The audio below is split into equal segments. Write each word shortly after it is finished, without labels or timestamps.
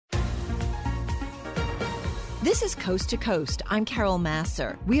This is Coast to Coast. I'm Carol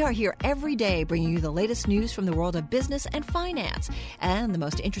Masser. We are here every day bringing you the latest news from the world of business and finance and the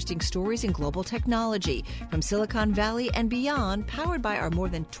most interesting stories in global technology from Silicon Valley and beyond, powered by our more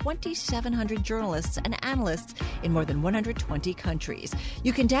than 2,700 journalists and analysts in more than 120 countries.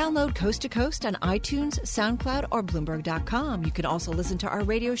 You can download Coast to Coast on iTunes, SoundCloud, or Bloomberg.com. You can also listen to our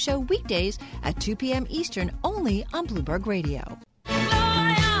radio show weekdays at 2 p.m. Eastern only on Bloomberg Radio.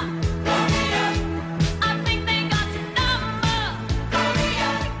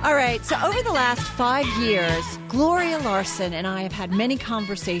 All right, so over the last 5 years, Gloria Larson and I have had many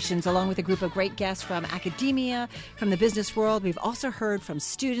conversations along with a group of great guests from academia, from the business world. We've also heard from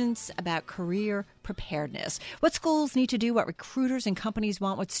students about career preparedness, what schools need to do, what recruiters and companies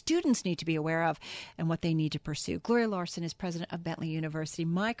want, what students need to be aware of, and what they need to pursue. Gloria Larson is president of Bentley University,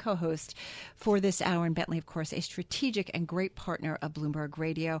 my co-host for this hour, and Bentley, of course, a strategic and great partner of Bloomberg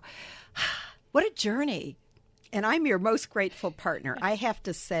Radio. What a journey. And I'm your most grateful partner. I have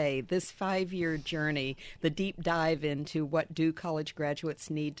to say, this 5-year journey, the deep dive into what do college graduates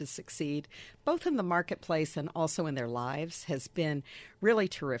need to succeed, both in the marketplace and also in their lives, has been really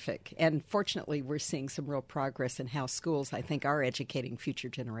terrific. And fortunately, we're seeing some real progress in how schools, I think, are educating future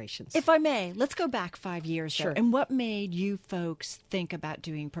generations. If I may, let's go back 5 years. Sure. And what made you folks think about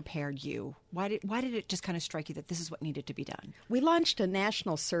doing Prepared You? Why did it just kind of strike you that this is what needed to be done? We launched a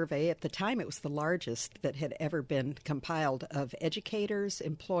national survey. At the time, it was the largest that had ever been compiled of educators,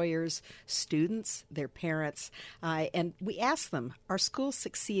 employers, students, their parents. And we asked them, are schools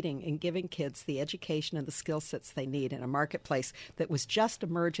succeeding in giving kids the education and the skill sets they need in a marketplace that was just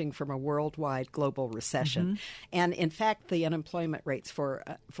emerging from a worldwide global recession? Mm-hmm. And in fact, the unemployment rates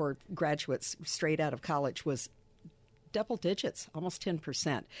for graduates straight out of college was double digits, almost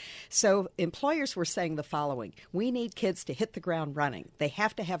 10%. So employers were saying the following: we need kids to hit the ground running. They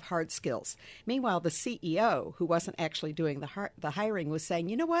have to have hard skills. Meanwhile, the CEO, who wasn't actually doing the hiring, was saying,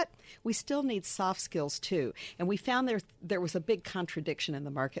 you know what? We still need soft skills too. And we found there was a big contradiction in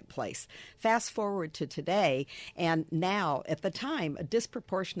the marketplace. Fast forward to today, and now, at the time, a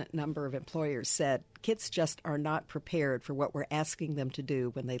disproportionate number of employers said kids just are not prepared for what we're asking them to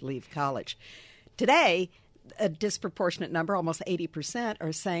do when they leave college. Today, a disproportionate number, almost 80%,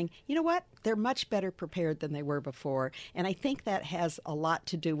 are saying, you know what, they're much better prepared than they were before. And I think that has a lot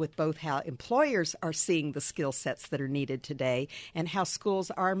to do with both how employers are seeing the skill sets that are needed today and how schools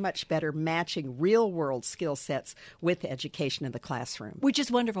are much better matching real-world skill sets with education in the classroom. Which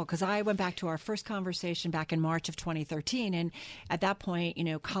is wonderful, because I went back to our first conversation back in March of 2013, and at that point,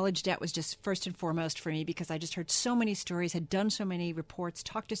 college debt was just first and foremost for me, because I just heard so many stories, had done so many reports,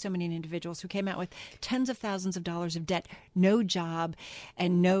 talked to so many individuals who came out with tens of thousands of dollars of debt, no job,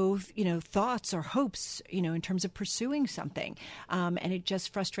 and no, thoughts or hopes, in terms of pursuing something. And it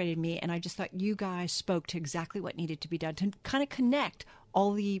just frustrated me. And I just thought you guys spoke to exactly what needed to be done to kind of connect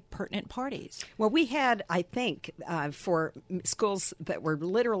all the pertinent parties. Well, we had, I think, for schools that were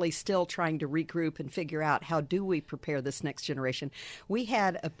literally still trying to regroup and figure out how do we prepare this next generation, we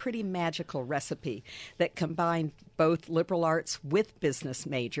had a pretty magical recipe that combined both liberal arts with business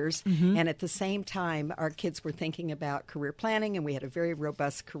majors. Mm-hmm. And at the same time, our kids were thinking about career planning, and we had a very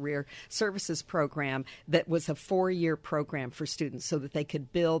robust career services program that was a 4-year program for students so that they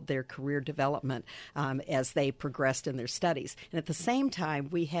could build their career development as they progressed in their studies. And at the same time,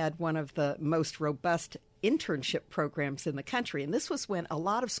 we had one of the most robust internship programs in the country. And this was when a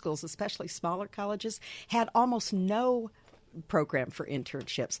lot of schools, especially smaller colleges, had almost no program for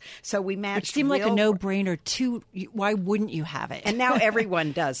internships. So we matched. It seemed like a no-brainer. Why wouldn't you have it? And now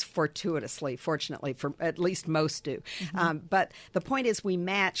everyone does, fortuitously, fortunately, for at least most do. Mm-hmm. But the point is, we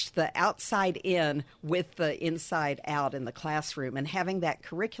matched the outside in with the inside out in the classroom, and having that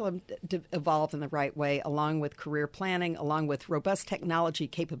curriculum evolve in the right way, along with career planning, along with robust technology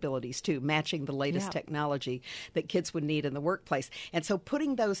capabilities too, matching the latest technology that kids would need in the workplace. And so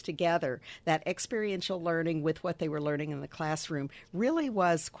putting those together, that experiential learning with what they were learning in the classroom, really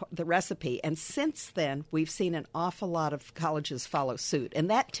was the recipe. And since then, we've seen an awful lot of colleges follow suit. And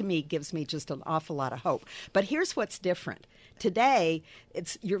that, to me, gives me just an awful lot of hope. But here's what's different. Today,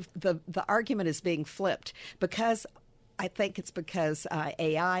 the argument is being flipped because I think it's because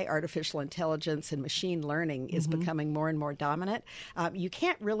AI, artificial intelligence, and machine learning is becoming more and more dominant. You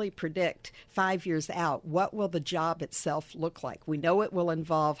can't really predict 5 years out what will the job itself look like. We know it will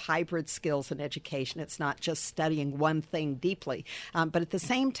involve hybrid skills in education. It's not just studying one thing deeply. But at the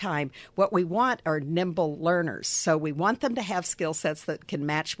same time, what we want are nimble learners. So we want them to have skill sets that can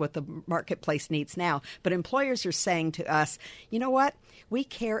match what the marketplace needs now. But employers are saying to us, you know what? We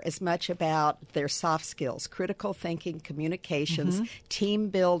care as much about their soft skills, critical thinking, communications, team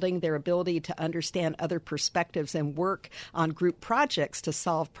building, their ability to understand other perspectives and work on group projects to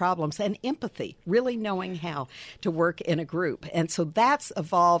solve problems, and empathy, really knowing how to work in a group. And so that's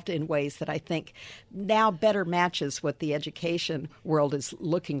evolved in ways that I think now better matches what the education world is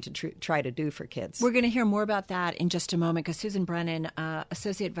looking to try to do for kids. We're going to hear more about that in just a moment because Susan Brennan,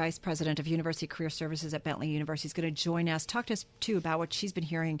 Associate Vice President of University Career Services at Bentley University, is going to join us, talk to us, too, about what she's been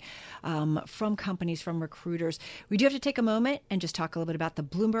hearing from companies, from recruiters. We do have to take a moment and just talk a little bit about the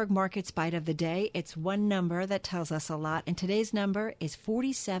Bloomberg Markets Bite of the Day. It's one number that tells us a lot, and today's number is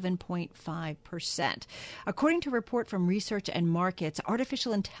 47.5%. According to a report from Research and Markets,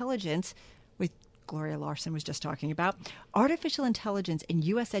 artificial intelligence, with Gloria Larson was just talking about, artificial intelligence in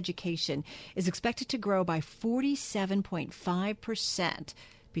U.S. education is expected to grow by 47.5%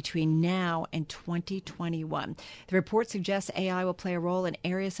 between now and 2021. The report suggests AI will play a role in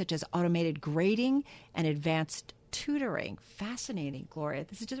areas such as automated grading and advanced tutoring. Fascinating, Gloria.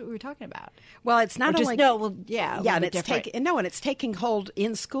 This is just what we were talking about. Well, it's not only and it's taking hold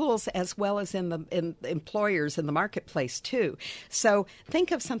in schools as well as in employers in the marketplace too. So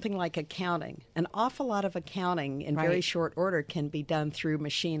think of something like accounting. An awful lot of accounting in very short order can be done through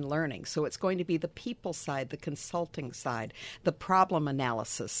machine learning. So it's going to be the people side, the consulting side, the problem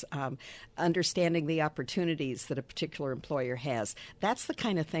analysis, understanding the opportunities that a particular employer has. That's the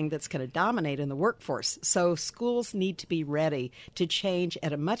kind of thing that's going to dominate in the workforce. So schools need to be ready to change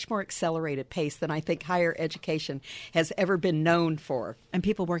at a much more accelerated pace than I think higher education has ever been known for. And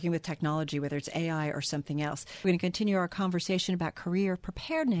people working with technology, whether it's AI or something else. We're going to continue our conversation about career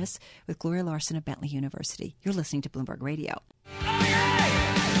preparedness with Gloria Larson of Bentley University. You're listening to Bloomberg Radio.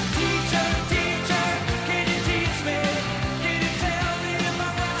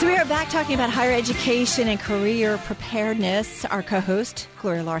 So we are back talking about higher education and career preparedness. Our co-host,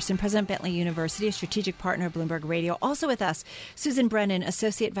 Gloria Larson, President Bentley University, a strategic partner of Bloomberg Radio. Also with us, Susan Brennan,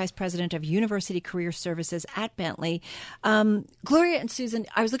 Associate Vice President of University Career Services at Bentley. Gloria and Susan,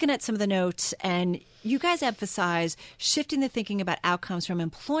 I was looking at some of the notes, and you guys emphasize shifting the thinking about outcomes from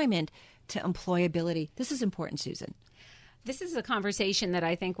employment to employability. This is important, Susan. This is a conversation that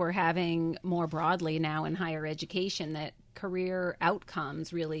I think we're having more broadly now in higher education, that career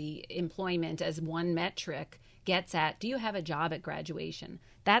outcomes, really employment as one metric, gets at, do you have a job at graduation?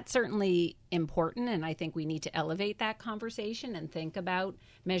 That's certainly important, and I think we need to elevate that conversation and think about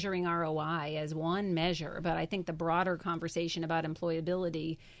measuring ROI as one measure. But I think the broader conversation about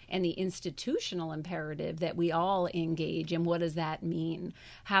employability and the institutional imperative that we all engage in, what does that mean?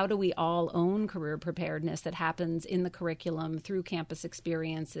 How do we all own career preparedness that happens in the curriculum, through campus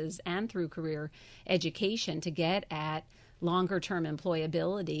experiences, and through career education to get at longer-term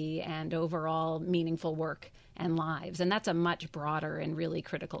employability and overall meaningful work and lives? And that's a much broader and really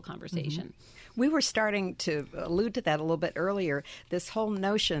critical conversation. Mm-hmm. We were starting to allude to that a little bit earlier, this whole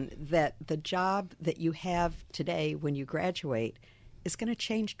notion that the job that you have today when you graduate is going to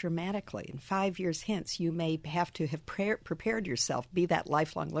change dramatically. In 5 years hence, you may have to have prepared yourself, be that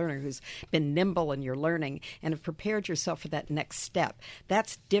lifelong learner who's been nimble in your learning and have prepared yourself for that next step.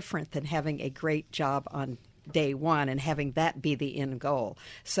 That's different than having a great job on day one and having that be the end goal.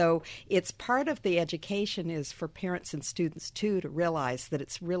 So it's part of the education is for parents and students, too, to realize that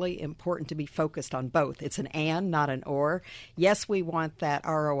it's really important to be focused on both. It's an and, not an or. Yes, we want that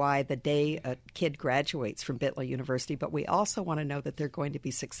ROI the day a kid graduates from Bentley University, but we also want to know that they're going to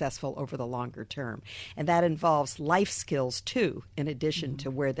be successful over the longer term. And that involves life skills, too, in addition to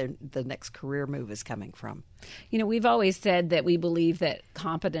where the next career move is coming from. You know, we've always said that we believe that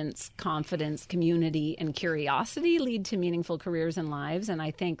competence, confidence, community, and curiosity lead to meaningful careers and lives. And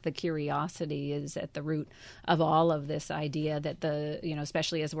I think the curiosity is at the root of all of this idea that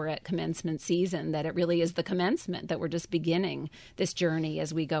especially as we're at commencement season, that it really is the commencement, that we're just beginning this journey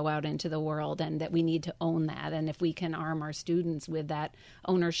as we go out into the world, and that we need to own that. And if we can arm our students with that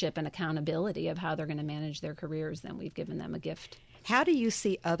ownership and accountability of how they're going to manage their careers, then we've given them a gift. How do you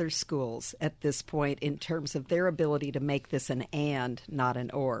see other schools at this point in terms of their ability to make this an and, not an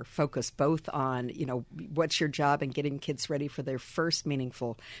or? Focus both on, what's your job and getting kids ready for their first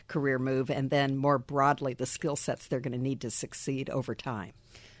meaningful career move, and then more broadly, the skill sets they're going to need to succeed over time.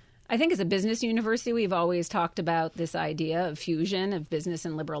 I think as a business university, we've always talked about this idea of fusion of business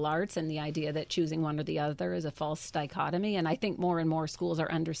and liberal arts, and the idea that choosing one or the other is a false dichotomy. And I think more and more schools are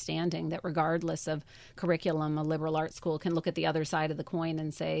understanding that regardless of curriculum, a liberal arts school can look at the other side of the coin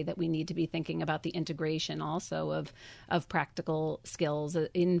and say that we need to be thinking about the integration also of practical skills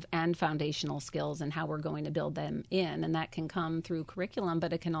and foundational skills and how we're going to build them in. And that can come through curriculum,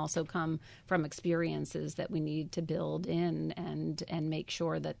 but it can also come from experiences that we need to build in and make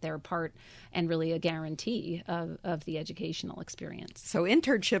sure that they're part and really a guarantee of the educational experience. So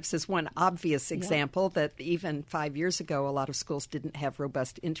internships is one obvious example that even 5 years ago, a lot of schools didn't have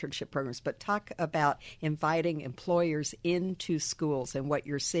robust internship programs. But talk about inviting employers into schools and what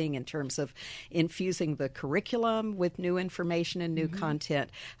you're seeing in terms of infusing the curriculum with new information and new content.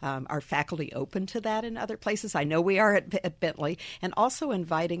 Are faculty open to that in other places? I know we are at Bentley. And also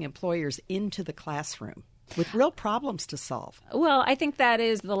inviting employers into the classroom with real problems to solve. Well, I think that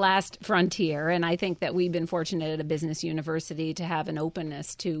is the last frontier, and I think that we've been fortunate at a business university to have an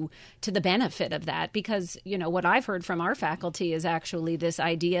openness to the benefit of that, because, you know, what I've heard from our faculty is actually this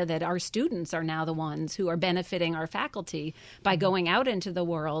idea that our students are now the ones who are benefiting our faculty by going out into the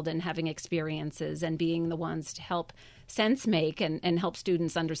world and having experiences and being the ones to help sense make and help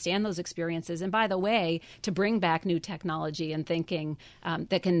students understand those experiences. And by the way, to bring back new technology and thinking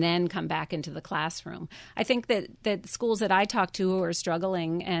that can then come back into the classroom. I think that schools that I talk to who are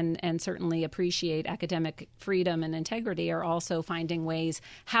struggling and certainly appreciate academic freedom and integrity are also finding ways,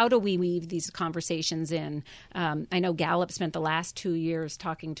 how do we weave these conversations in? I know Gallup spent the last 2 years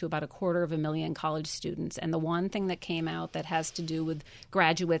talking to about 250,000 college students. And the one thing that came out that has to do with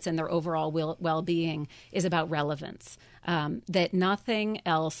graduates and their overall well-being is about relevance. That nothing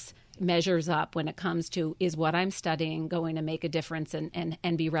else measures up when it comes to, is what I'm studying going to make a difference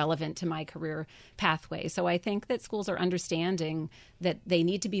and be relevant to my career pathway? So I think that schools are understanding that they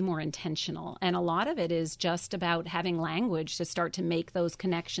need to be more intentional. And a lot of it is just about having language to start to make those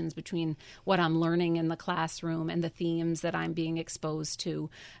connections between what I'm learning in the classroom and the themes that I'm being exposed to,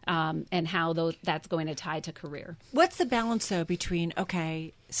 and how that's going to tie to career. What's the balance, though, between,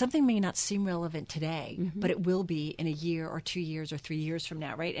 okay, something may not seem relevant today, but it will be in a year or 2 years or 3 years from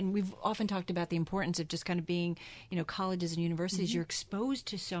now, right? And we've often talked about the importance of just kind of being, you know, colleges and universities. You're exposed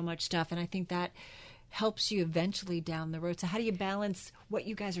to so much stuff, and I think that helps you eventually down the road. So how do you balance what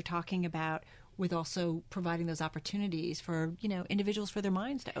you guys are talking about with also providing those opportunities for, you know, individuals for their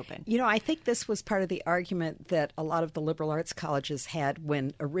minds to open? You know, I think this was part of the argument that a lot of the liberal arts colleges had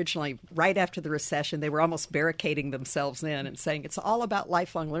when originally, right after the recession, they were almost barricading themselves in and saying it's all about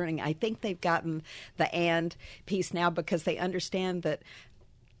lifelong learning. I think they've gotten the and piece now because they understand that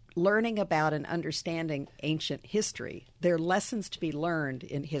learning about and understanding ancient history, there are lessons to be learned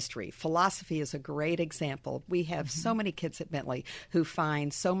in history. Philosophy is a great example. We have so many kids at Bentley who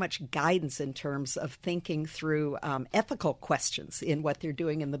find so much guidance in terms of thinking through ethical questions in what they're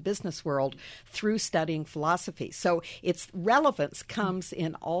doing in the business world through studying philosophy. So its relevance comes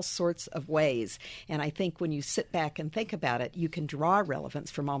in all sorts of ways. And I think when you sit back and think about it, you can draw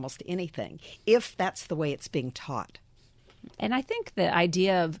relevance from almost anything if that's the way it's being taught. And I think the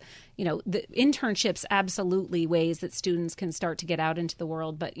idea of, you know, the internships, absolutely ways that students can start to get out into the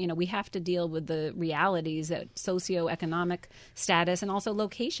world. But, you know, we have to deal with the realities that socioeconomic status and also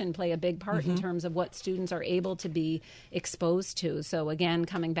location play a big part in terms of what students are able to be exposed to. So, again,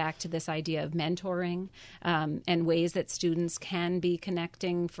 coming back to this idea of mentoring and ways that students can be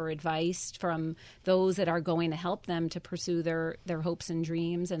connecting for advice from those that are going to help them to pursue their hopes and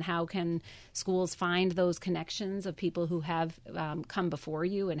dreams. And how can schools find those connections of people who have come before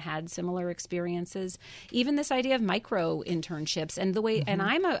you and had similar experiences. Even this idea of micro internships and the way, and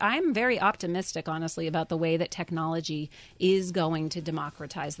I'm very optimistic, honestly, about the way that technology is going to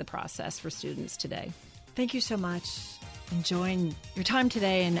democratize the process for students today. Thank you so much. Enjoying your time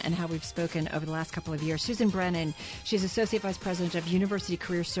today and how we've spoken over the last couple of years. Susan Brennan, she's Associate Vice President of University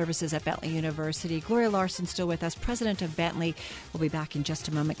Career Services at Bentley University. Gloria Larson still with us, President of Bentley. We'll be back in just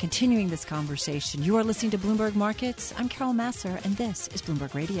a moment, continuing this conversation. You are listening to Bloomberg Markets. I'm Carol Masser, and this is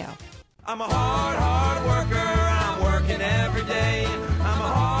Bloomberg Radio. I'm a hard worker. I'm working every day. I'm a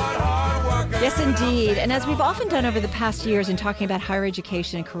hard worker. Yes, indeed. And as we've often done over the past years in talking about higher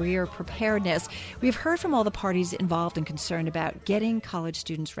education and career preparedness, we've heard from all the parties involved and concerned about getting college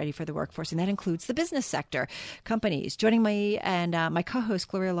students ready for the workforce, and that includes the business sector, companies. Joining me and my co-host,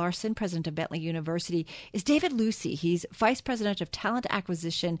 Gloria Larson, President of Bentley University, is David Lucey. He's Vice President of Talent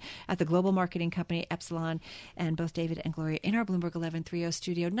Acquisition at the global marketing company Epsilon. And both David and Gloria in our Bloomberg 1130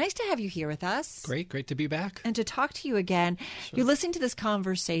 studio. Nice to have you here with us. Great to be back. And to talk to you again. Sure. You're listening to this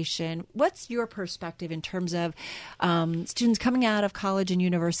conversation. What's your perspective in terms of students coming out of colleges and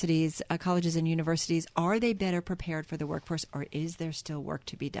universities? Are they better prepared for the workforce, or is there still work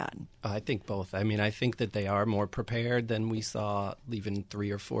to be done? I think both. I mean, I think that they are more prepared than we saw even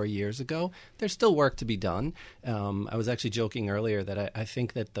 3 or 4 years ago. There's still work to be done. I was actually joking earlier that I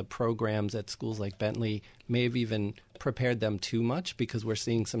think that the programs at schools like Bentley may have even prepared them too much, because we're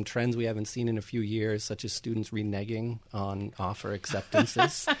seeing some trends we haven't seen in a few years, such as students reneging on offer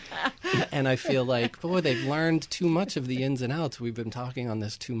acceptances. And I feel like, boy, they've learned too much of the ins and outs. We've been talking on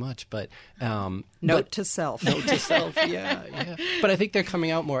this too much, but note to self. Note to self, yeah. But I think they're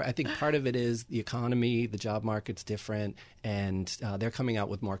coming out more. I think part of it is the economy, the job market's different, and they're coming out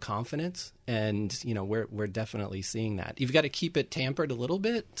with more confidence. And we're definitely seeing that. You've got to keep it tampered a little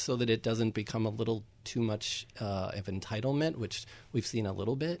bit so that it doesn't become a little too much of entitlement, which we've seen a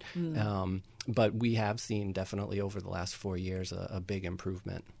little bit. But we have seen definitely over the last 4 years a big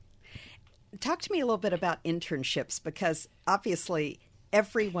improvement. Talk to me a little bit about internships, because obviously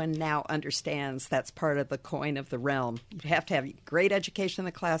everyone now understands that's part of the coin of the realm. You have to have great education in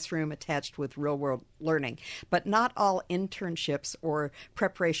the classroom attached with real-world learning. But not all internships or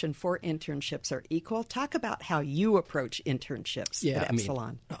preparation for internships are equal. Talk about how you approach internships at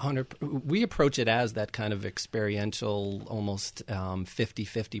Epsilon. We approach it as that kind of experiential, almost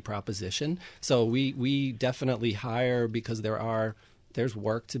 50-50 proposition. So we definitely hire because there's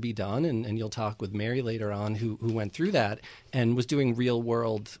work to be done, and you'll talk with Mary later on who went through that and was doing real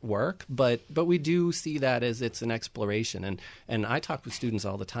world work, but we do see that as it's an exploration, and I talk with students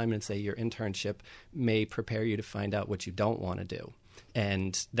all the time and say your internship may prepare you to find out what you don't want to do.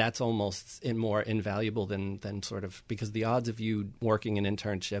 And that's almost more invaluable than sort of, because the odds of you working an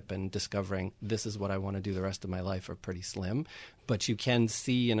internship and discovering this is what I want to do the rest of my life are pretty slim. But you can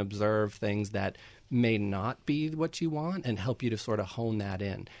see and observe things that may not be what you want and help you to sort of hone that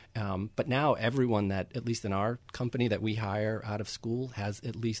in. But now everyone that, at least in our company that we hire out of school, has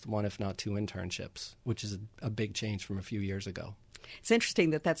at least one, if not two internships, which is a big change from a few years ago. It's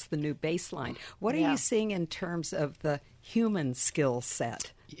interesting that that's the new baseline. What are you seeing in terms of the human skill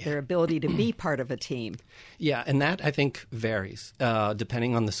set, their ability to be part of a team? Yeah, and that, I think, varies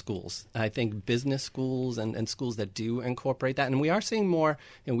depending on the schools. I think business schools and schools that do incorporate that, and we are seeing more,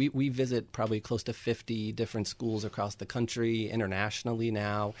 and we visit probably close to 50 different schools across the country, internationally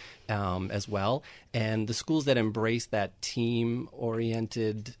now as well. And the schools that embrace that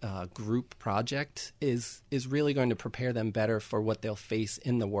team-oriented group project is really going to prepare them better for what they'll face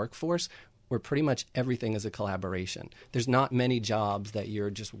in the workforce, where pretty much everything is a collaboration. There's not many jobs that you're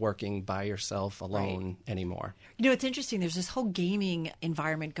just working by yourself alone anymore. It's interesting. There's this whole gaming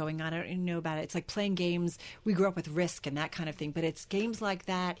environment going on. I don't even know about it. It's like playing games. We grew up with Risk and that kind of thing, but it's games like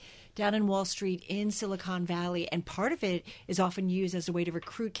that down in Wall Street, in Silicon Valley, and part of it is often used as a way to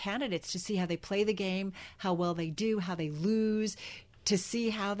recruit candidates to see how they play the game, how well they do, how they lose, to see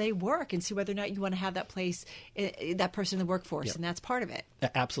how they work and see whether or not you want to have that that person in the workforce, and that's part of it.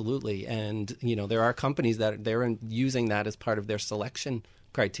 Absolutely. And, there are companies that they're using that as part of their selection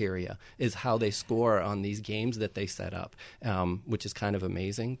criteria, is how they score on these games that they set up, which is kind of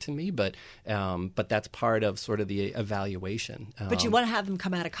amazing to me. But that's part of sort of the evaluation. But you want to have them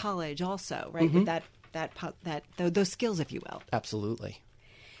come out of college also, right? With those skills, if you will. Absolutely.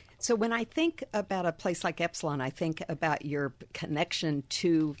 So when I think about a place like Epsilon, I think about your connection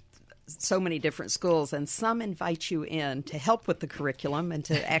to so many different schools, and some invite you in to help with the curriculum and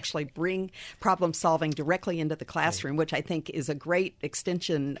to actually bring problem solving directly into the classroom, which I think is a great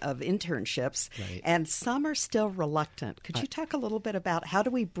extension of internships. Right. And some are still reluctant. Could you talk a little bit about how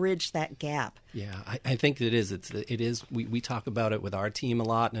do we bridge that gap? Yeah, I think it is. It is. We talk about it with our team a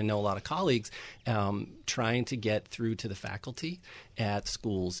lot, and I know a lot of colleagues trying to get through to the faculty at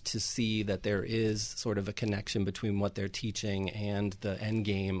schools to see that there is sort of a connection between what they're teaching and the end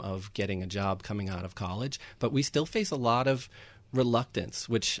game of getting a job coming out of college. But we still face a lot of reluctance,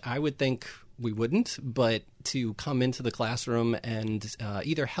 which I would think we wouldn't, but to come into the classroom and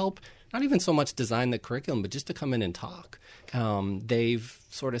either help, not even so much design the curriculum, but just to come in and talk.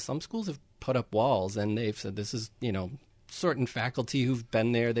 Some schools have put up walls and they've said, this is, certain faculty who've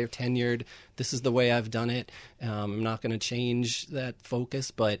been there, they're tenured, this is the way I've done it. I'm not going to change that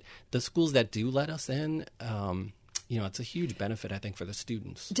focus, but the schools that do let us in, it's a huge benefit, I think, for the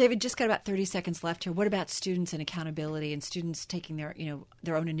students. David, just got about 30 seconds left here. What about students and accountability and students taking their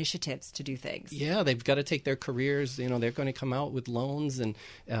own initiatives to do things? Yeah, they've got to take their careers. They're going to come out with loans and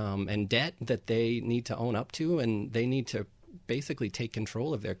debt that they need to own up to, and they need to basically take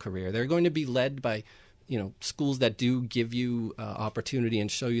control of their career. They're going to be led by schools that do give you opportunity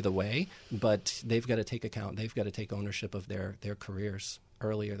and show you the way, but they've got to take account. They've got to take ownership of their careers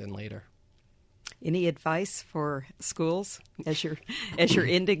earlier than later. Any advice for schools as you're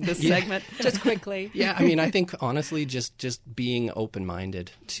ending this segment? Just quickly. Yeah, I think honestly, just being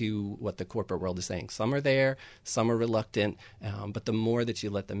open-minded to what the corporate world is saying. Some are there, some are reluctant, but the more that you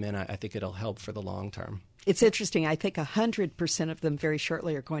let them in, I think it'll help for the long term. It's interesting. I think 100% of them very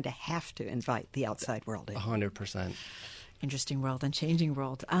shortly are going to have to invite the outside world in. 100%. Interesting world and changing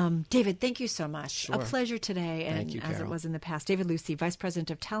world. David, thank you so much. Sure. A pleasure today, and Thank you, as it Carol. was in the past. David Lucey, Vice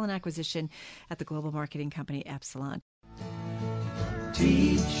President of Talent Acquisition at the global marketing company Epsilon.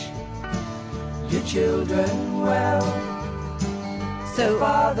 Teach your children well. So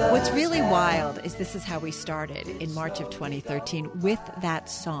what's really wild is this is how we started in March of 2013 with that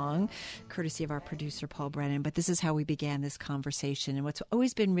song, courtesy of our producer, Paul Brennan. But this is how we began this conversation. And what's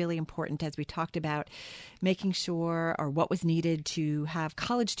always been really important as we talked about making sure or what was needed to have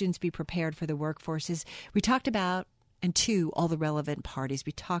college students be prepared for the workforce is we talked about and to all the relevant parties.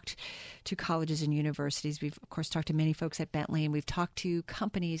 We talked to colleges and universities. We've, of course, talked to many folks at Bentley, and we've talked to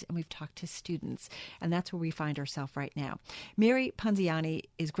companies, and we've talked to students. And that's where we find ourselves right now. Mary Ponziani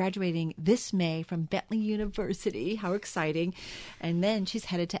is graduating this May from Bentley University. How exciting. And then she's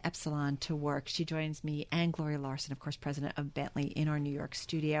headed to Epsilon to work. She joins me and Gloria Larson, of course, president of Bentley, in our New York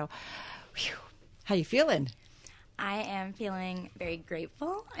studio. Whew. How you feeling? I am feeling very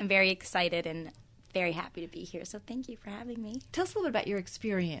grateful. I'm very excited and very happy to be here. So thank you for having me. Tell us a little bit about your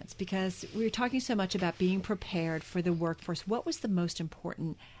experience, because we were talking so much about being prepared for the workforce. What was the most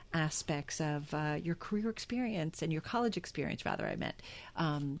important aspects of your career experience and your college experience, rather, I meant,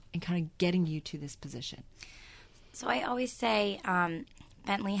 in kind of getting you to this position? So I always say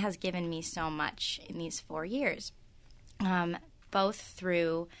Bentley has given me so much in these 4 years, both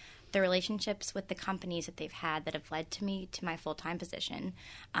through the relationships with the companies that they've had that have led to me to my full-time position,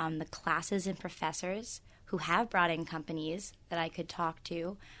 the classes and professors who have brought in companies that I could talk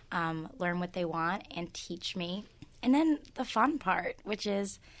to, learn what they want, and teach me. And then the fun part, which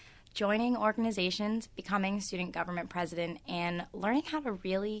is joining organizations, becoming student government president, and learning how to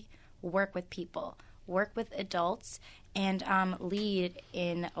really work with people, work with adults, and lead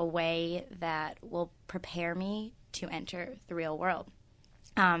in a way that will prepare me to enter the real world.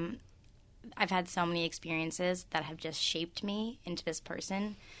 I've had so many experiences that have just shaped me into this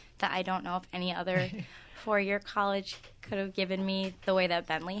person that I don't know if any other four-year college could have given me the way that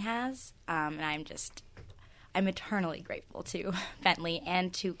Bentley has. And I'm eternally grateful to Bentley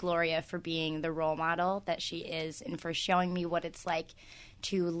and to Gloria for being the role model that she is and for showing me what it's like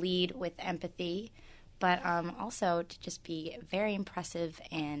to lead with empathy, but also to just be very impressive,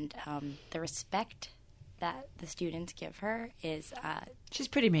 and the respect that the students give her is she's a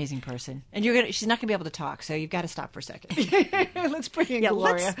pretty amazing person, and she's not going to be able to talk, so you've got to stop for a second. Let's bring in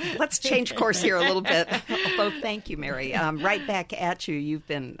Gloria. Let's change course here a little bit. Although, thank you, Mary. Right back at you. You've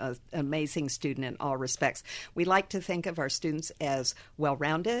been an amazing student in all respects. We like to think of our students as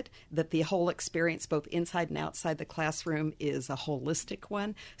well-rounded, that the whole experience, both inside and outside the classroom, is a holistic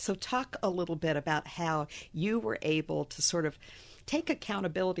one. So talk a little bit about how you were able to sort of take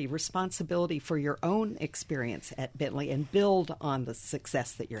accountability, responsibility for your own experience at Bentley and build on the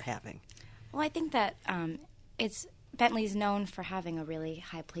success that you're having. Well, I think that Bentley's known for having a really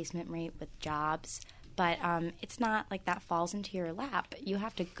high placement rate with jobs, but it's not like that falls into your lap. You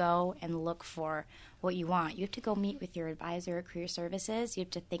have to go and look for what you want. You have to go meet with your advisor at Career Services. You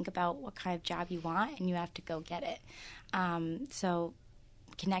have to think about what kind of job you want, and you have to go get it. So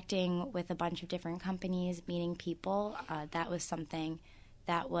connecting with a bunch of different companies, meeting people, that was something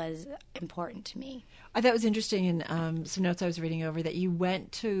that was important to me. I thought it was interesting in some notes I was reading over that you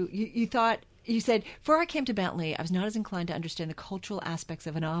went to, you said, before I came to Bentley, I was not as inclined to understand the cultural aspects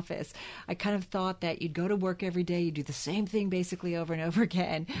of an office. I kind of thought that you'd go to work every day, you'd do the same thing basically over and over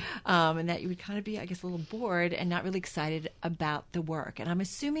again, and that you would kind of be, I guess, a little bored and not really excited about the work. And I'm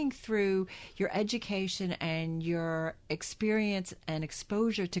assuming through your education and your experience and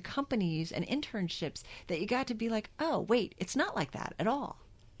exposure to companies and internships that you got to be like, oh, wait, it's not like that at all.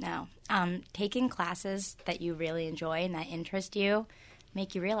 No. Taking classes that you really enjoy and that interest you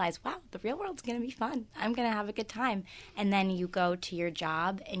make you realize, wow, the real world's going to be fun. I'm going to have a good time. And then you go to your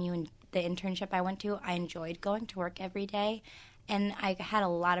job, and the internship I went to, I enjoyed going to work every day. And I had a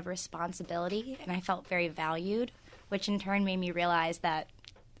lot of responsibility, and I felt very valued, which in turn made me realize that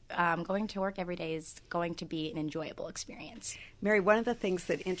going to work every day is going to be an enjoyable experience. Mary, one of the things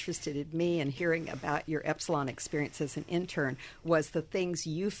that interested me in hearing about your Epsilon experience as an intern was the things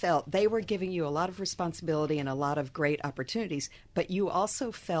you felt they were giving you a lot of responsibility and a lot of great opportunities, but you also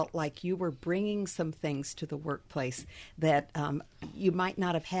felt like you were bringing some things to the workplace that you might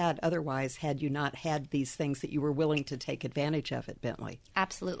not have had otherwise had you not had these things that you were willing to take advantage of at Bentley.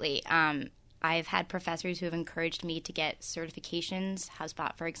 Absolutely. I've had professors who have encouraged me to get certifications.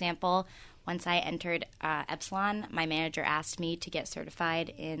 HubSpot, for example. Once I entered Epsilon, my manager asked me to get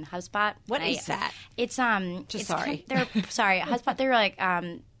certified in HubSpot. What is that? It's sorry. HubSpot. They're like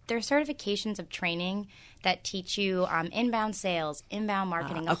There are certifications of training that teach you inbound sales, inbound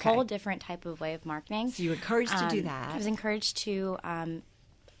marketing, a whole different type of way of marketing. So you were encouraged to do that. I was encouraged to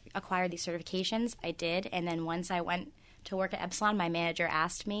acquire these certifications. I did. And then once I went to work at Epsilon, my manager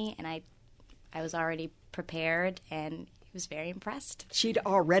asked me, and I was already prepared, and he was very impressed. She'd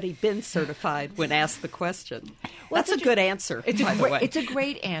already been certified when asked the question. Well, that's a good answer, by the way. It's a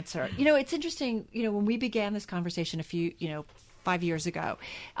great answer. You know, it's interesting, you know, when we began this conversation 5 years ago,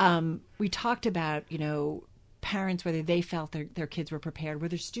 we talked about, you know, parents, whether they felt their kids were prepared,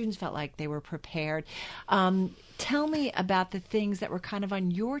 whether students felt like they were prepared. Tell me about the things that were kind of on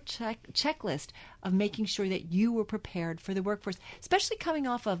your checklist of making sure that you were prepared for the workforce, especially coming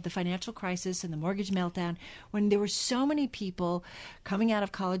off of the financial crisis and the mortgage meltdown, when there were so many people coming out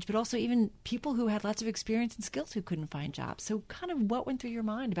of college, but also even people who had lots of experience and skills who couldn't find jobs. So kind of what went through your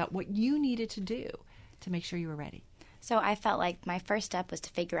mind about what you needed to do to make sure you were ready? So I felt like my first step was to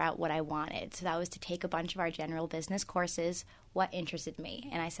figure out what I wanted. So that was to take a bunch of our general business courses, what interested me.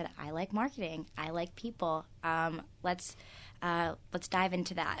 And I said, I like marketing. I like people. Let's dive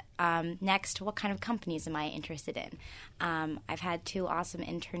into that. Next, what kind of companies am I interested in? I've had 2 awesome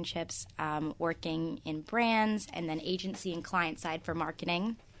internships working in brands and then agency and client side for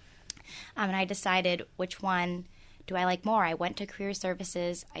marketing. And I decided which one do I like more? I went to career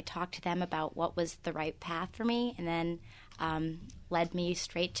services. I talked to them about what was the right path for me, and then led me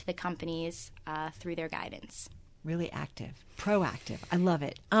straight to the companies through their guidance. Really active, proactive. I love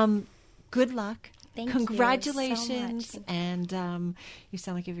it. Good luck. Thank Congratulations, you so much. And you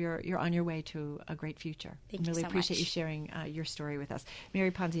sound like you're on your way to a great future. Thank you really so appreciate much. you sharing your story with us. Mary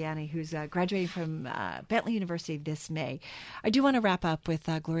Ponziani, who's graduating from Bentley University this May. I do want to wrap up with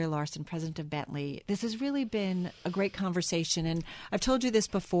Gloria Larson, president of Bentley. This has really been a great conversation, and I've told you this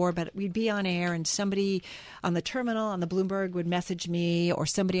before, but we'd be on air and somebody on the terminal on the Bloomberg would message me, or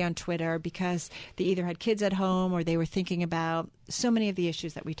somebody on Twitter, because they either had kids at home or they were thinking about so many of the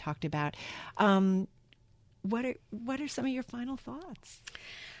issues that we talked about. What are some of your final thoughts?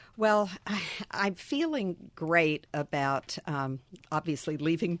 Well, I'm feeling great about obviously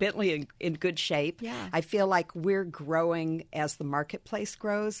leaving Bentley in good shape. Yeah. I feel like we're growing as the marketplace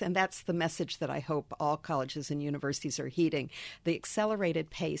grows, and that's the message that I hope all colleges and universities are heeding. The accelerated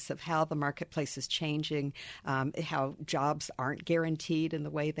pace of how the marketplace is changing, how jobs aren't guaranteed in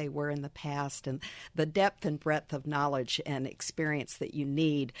the way they were in the past, and the depth and breadth of knowledge and experience that you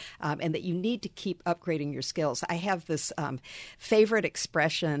need, and that you need to keep upgrading your skills. I have this favorite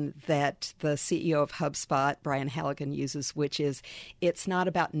expression that the CEO of HubSpot, Brian Halligan, uses, which is, it's not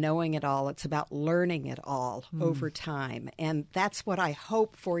about knowing it all, it's about learning it all over time. And that's what I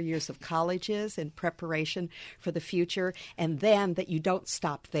hope 4 years of college is in preparation for the future, and then that you don't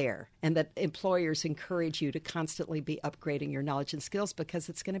stop there, and that employers encourage you to constantly be upgrading your knowledge and skills, because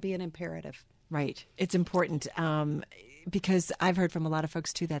it's going to be an imperative. Right. It's important because I've heard from a lot of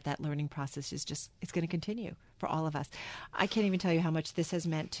folks, too, that learning process is it's going to continue for all of us. I can't even tell you how much this has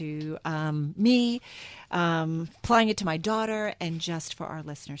meant to me, applying it to my daughter, and just for our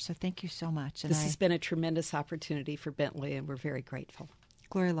listeners. So thank you so much. And this has been a tremendous opportunity for Bentley, and we're very grateful.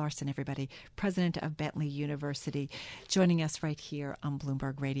 Gloria Larson, everybody, president of Bentley University, joining us right here on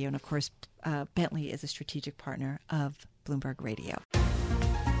Bloomberg Radio. And, of course, Bentley is a strategic partner of Bloomberg Radio.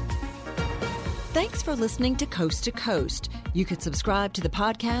 Thanks for listening to Coast to Coast. You can subscribe to the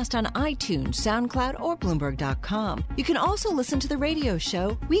podcast on iTunes, SoundCloud, or Bloomberg.com. You can also listen to the radio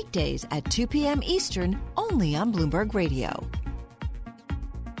show weekdays at 2 p.m. Eastern, only on Bloomberg Radio.